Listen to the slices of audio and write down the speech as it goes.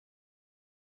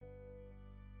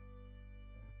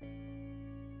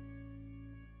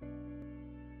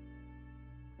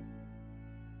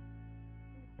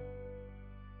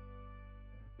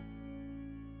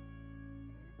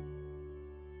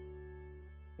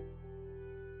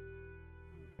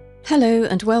Hello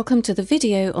and welcome to the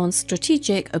video on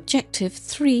Strategic Objective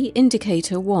 3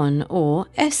 Indicator 1 or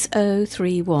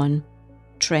SO31,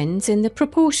 Trends in the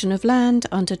Proportion of Land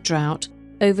Under Drought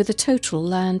over the Total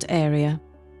Land Area.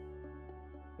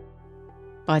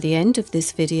 By the end of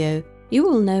this video, you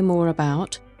will know more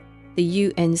about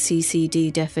the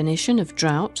UNCCD definition of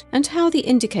drought and how the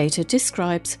indicator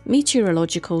describes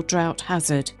meteorological drought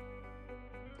hazard,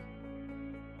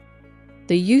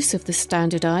 the use of the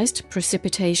Standardized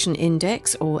Precipitation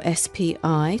Index or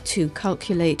SPI to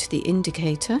calculate the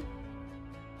indicator,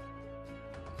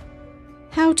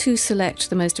 how to select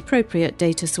the most appropriate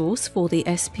data source for the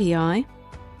SPI,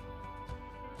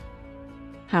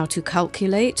 how to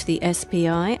calculate the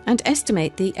SPI and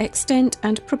estimate the extent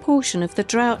and proportion of the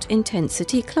drought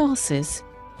intensity classes,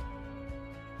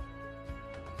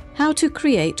 how to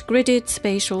create gridded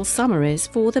spatial summaries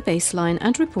for the baseline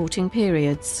and reporting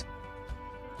periods.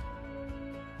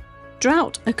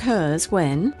 Drought occurs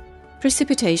when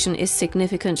precipitation is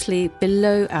significantly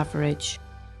below average,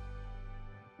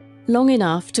 long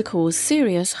enough to cause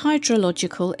serious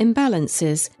hydrological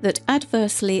imbalances that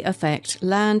adversely affect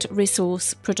land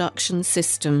resource production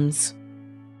systems.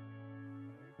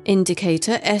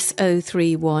 Indicator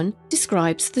SO31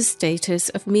 describes the status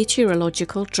of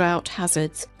meteorological drought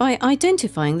hazards by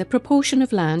identifying the proportion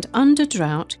of land under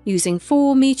drought using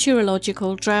 4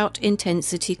 meteorological drought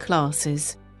intensity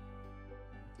classes.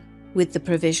 With the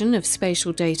provision of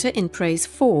spatial data in PRAISE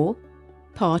 4,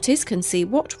 parties can see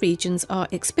what regions are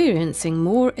experiencing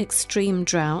more extreme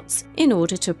droughts in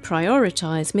order to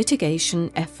prioritise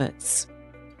mitigation efforts,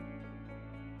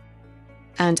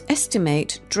 and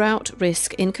estimate drought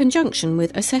risk in conjunction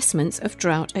with assessments of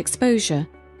drought exposure.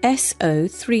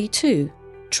 SO32,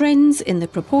 Trends in the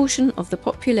Proportion of the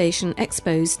Population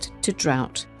Exposed to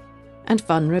Drought, and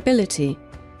Vulnerability.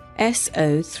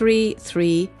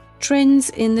 SO33, Trends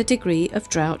in the Degree of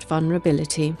Drought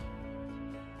Vulnerability.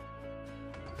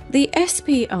 The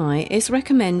SPI is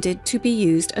recommended to be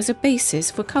used as a basis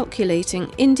for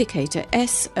calculating indicator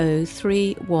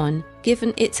SO31,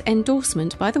 given its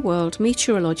endorsement by the World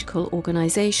Meteorological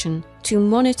Organization to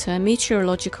monitor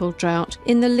meteorological drought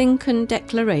in the Lincoln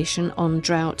Declaration on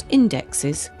Drought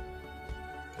Indexes.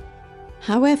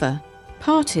 However,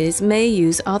 parties may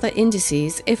use other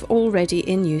indices if already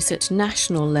in use at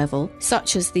national level,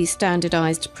 such as the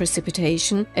Standardized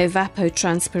Precipitation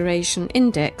Evapotranspiration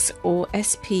Index or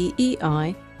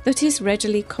SPEI, that is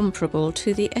readily comparable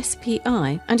to the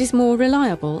SPI and is more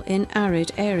reliable in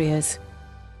arid areas.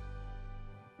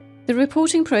 The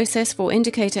reporting process for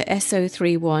indicator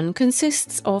SO31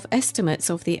 consists of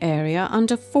estimates of the area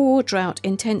under 4 drought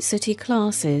intensity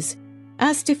classes,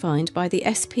 as defined by the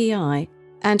SPI,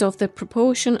 and of the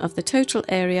proportion of the total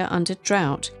area under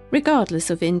drought,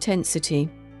 regardless of intensity.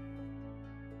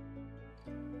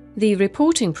 The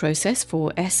reporting process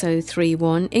for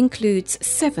SO31 includes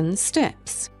 7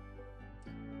 steps.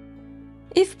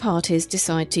 If parties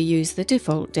decide to use the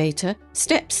default data,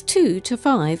 steps 2 to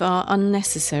 5 are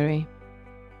unnecessary.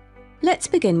 Let's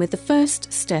begin with the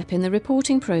first step in the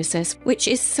reporting process, which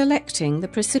is selecting the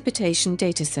precipitation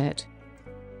dataset.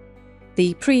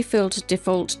 The pre-filled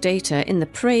default data in the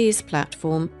PRAISE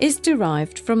platform is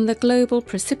derived from the Global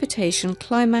Precipitation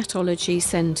Climatology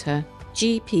Center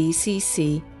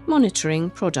 (GPCC) monitoring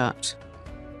product.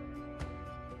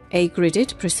 A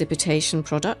gridded precipitation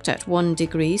product at 1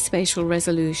 degree spatial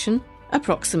resolution,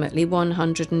 approximately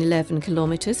 111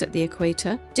 kilometers at the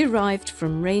equator, derived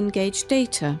from rain gauge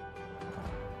data.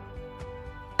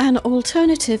 An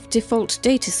alternative default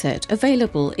dataset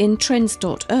available in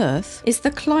Trends.Earth is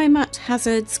the Climate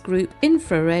Hazards Group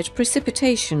Infrared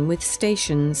Precipitation with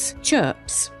Stations,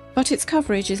 CHIRPS, but its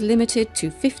coverage is limited to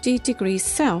 50 degrees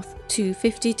south to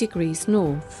 50 degrees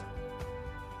north.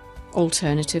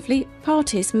 Alternatively,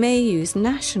 parties may use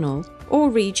national or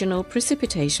regional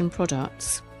precipitation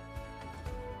products,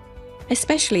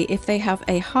 especially if they have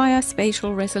a higher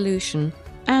spatial resolution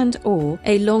and/or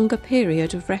a longer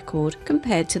period of record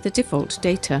compared to the default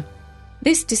data.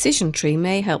 This decision tree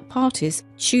may help parties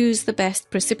choose the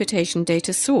best precipitation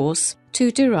data source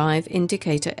to derive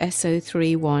indicator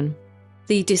SO31.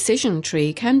 The decision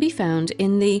tree can be found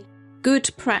in the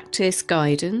Good Practice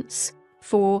Guidance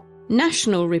for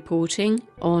National Reporting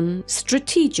on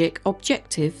Strategic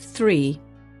Objective 3.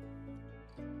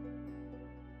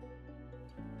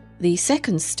 The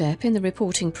second step in the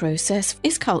reporting process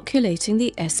is calculating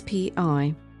the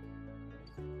SPI.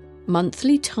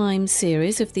 Monthly time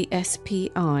series of the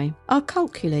SPI are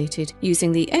calculated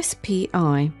using the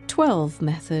SPI 12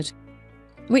 method,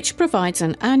 which provides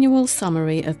an annual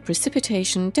summary of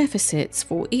precipitation deficits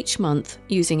for each month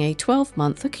using a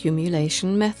 12-month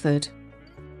accumulation method.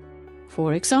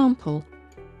 For example,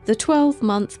 the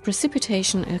 12-month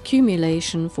precipitation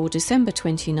accumulation for December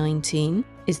 2019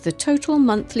 is the total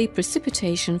monthly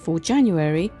precipitation for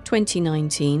January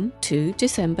 2019 to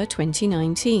December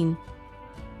 2019.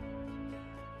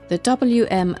 The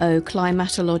WMO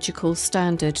climatological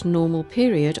standard normal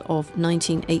period of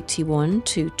 1981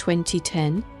 to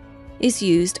 2010 is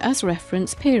used as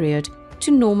reference period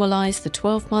to normalise the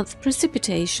 12-month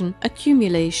precipitation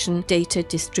accumulation data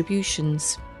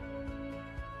distributions.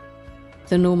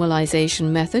 The normalisation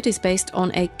method is based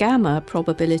on a gamma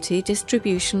probability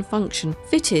distribution function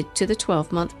fitted to the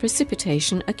 12-month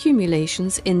precipitation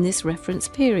accumulations in this reference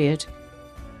period.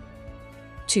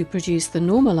 To produce the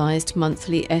normalised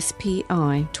monthly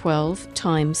SPI 12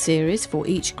 time series for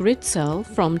each grid cell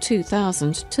from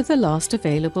 2000 to the last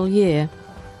available year.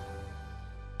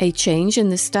 A change in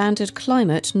the standard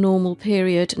climate normal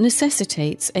period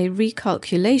necessitates a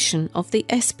recalculation of the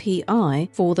SPI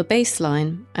for the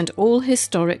baseline and all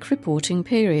historic reporting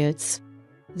periods.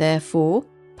 Therefore,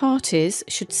 parties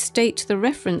should state the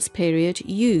reference period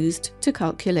used to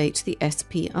calculate the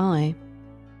SPI.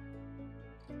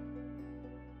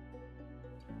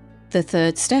 The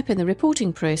third step in the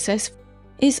reporting process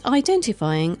is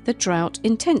identifying the drought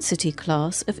intensity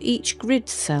class of each grid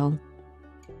cell.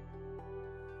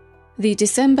 The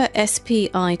December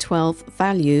SPI 12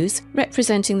 values,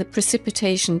 representing the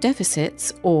precipitation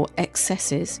deficits or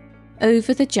excesses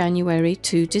over the January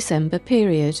to December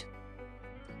period,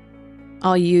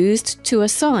 are used to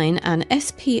assign an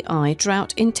SPI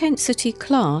drought intensity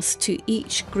class to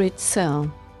each grid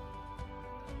cell.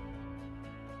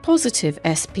 Positive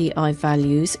SPI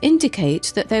values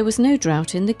indicate that there was no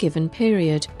drought in the given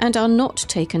period and are not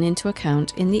taken into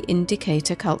account in the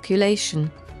indicator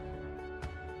calculation.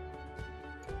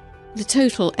 The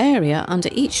total area under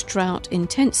each drought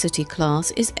intensity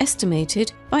class is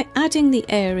estimated by adding the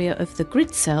area of the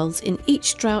grid cells in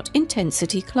each drought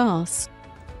intensity class.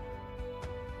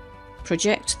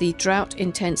 Project the drought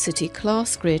intensity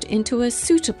class grid into a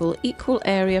suitable equal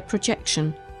area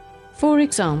projection, for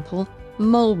example,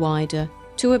 Mollweider,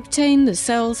 to obtain the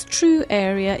cell's true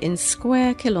area in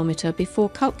square kilometre before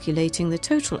calculating the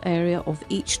total area of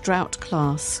each drought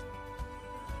class.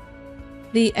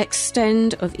 The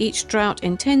extent of each drought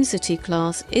intensity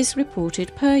class is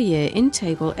reported per year in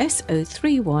table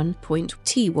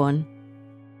SO31.T1.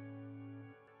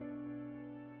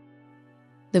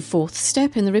 The fourth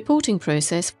step in the reporting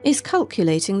process is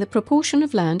calculating the proportion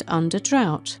of land under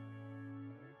drought.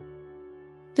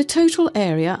 The total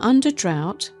area under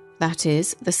drought, that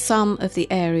is, the sum of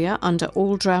the area under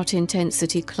all drought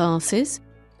intensity classes,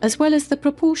 as well as the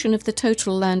proportion of the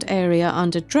total land area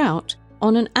under drought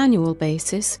on an annual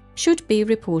basis, should be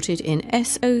reported in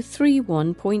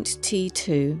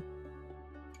SO31.T2,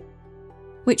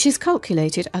 which is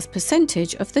calculated as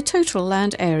percentage of the total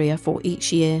land area for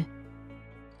each year.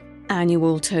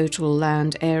 Annual total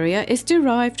land area is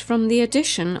derived from the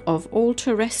addition of all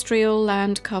terrestrial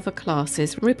land cover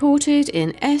classes reported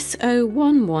in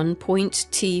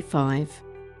SO11.T5.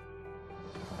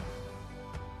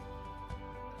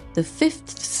 The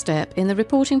fifth step in the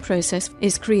reporting process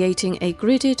is creating a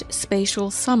gridded spatial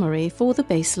summary for the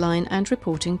baseline and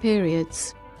reporting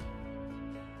periods.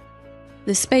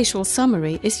 The spatial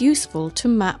summary is useful to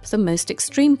map the most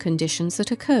extreme conditions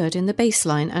that occurred in the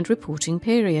baseline and reporting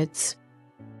periods.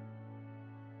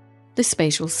 The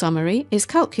spatial summary is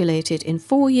calculated in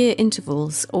 4-year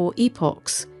intervals or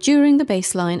epochs during the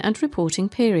baseline and reporting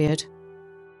period.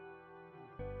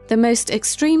 The most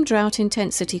extreme drought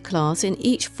intensity class in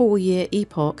each 4-year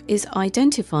epoch is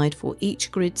identified for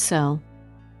each grid cell.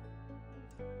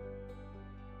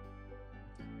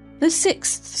 The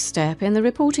sixth step in the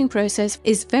reporting process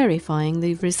is verifying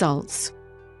the results.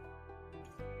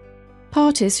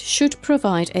 Parties should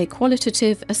provide a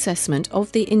qualitative assessment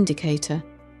of the indicator.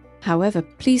 However,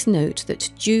 please note that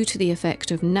due to the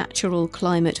effect of natural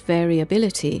climate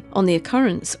variability on the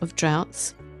occurrence of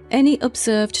droughts, any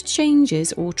observed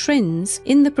changes or trends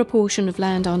in the proportion of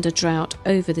land under drought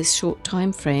over this short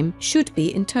time frame should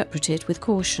be interpreted with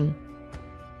caution.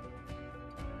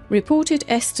 Reported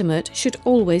estimate should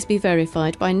always be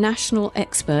verified by national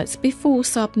experts before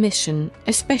submission,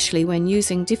 especially when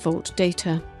using default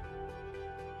data.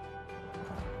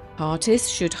 Parties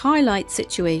should highlight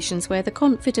situations where the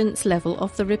confidence level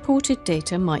of the reported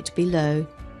data might be low.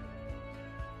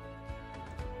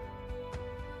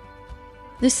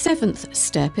 The seventh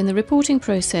step in the reporting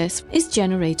process is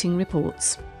generating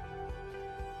reports.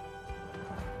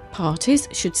 Parties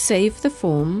should save the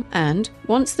form and,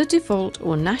 once the default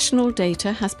or national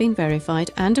data has been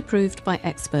verified and approved by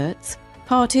experts,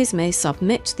 parties may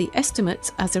submit the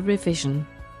estimates as a revision.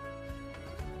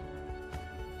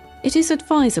 it is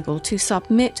advisable to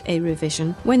submit a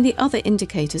revision when the other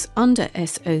indicators under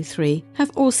SO3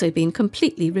 have also been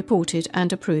completely reported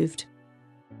and approved.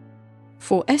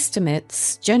 For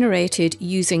estimates generated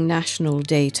using national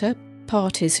data,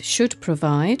 parties should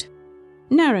provide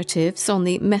narratives on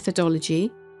the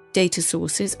methodology, data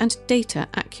sources and data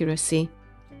accuracy,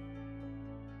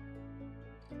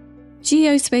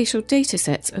 geospatial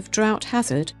datasets of drought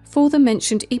hazard for the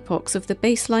mentioned epochs of the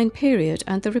baseline period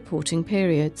and the reporting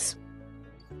periods.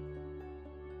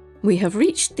 We have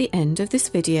reached the end of this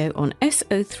video on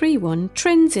SO31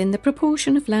 trends in the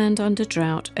proportion of land under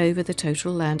drought over the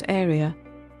total land area.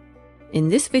 In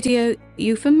this video,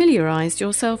 you familiarised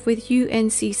yourself with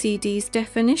UNCCD's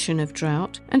definition of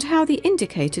drought and how the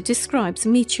indicator describes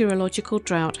meteorological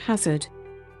drought hazard.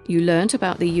 You learnt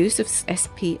about the use of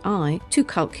SPI to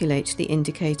calculate the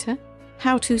indicator,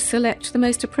 how to select the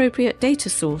most appropriate data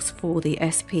source for the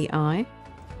SPI,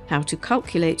 how to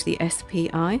calculate the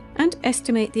SPI and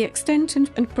estimate the extent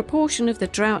and proportion of the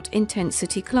drought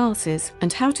intensity classes,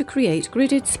 and how to create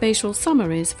gridded spatial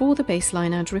summaries for the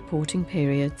baseline and reporting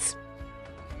periods.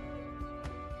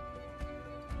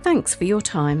 Thanks for your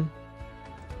time.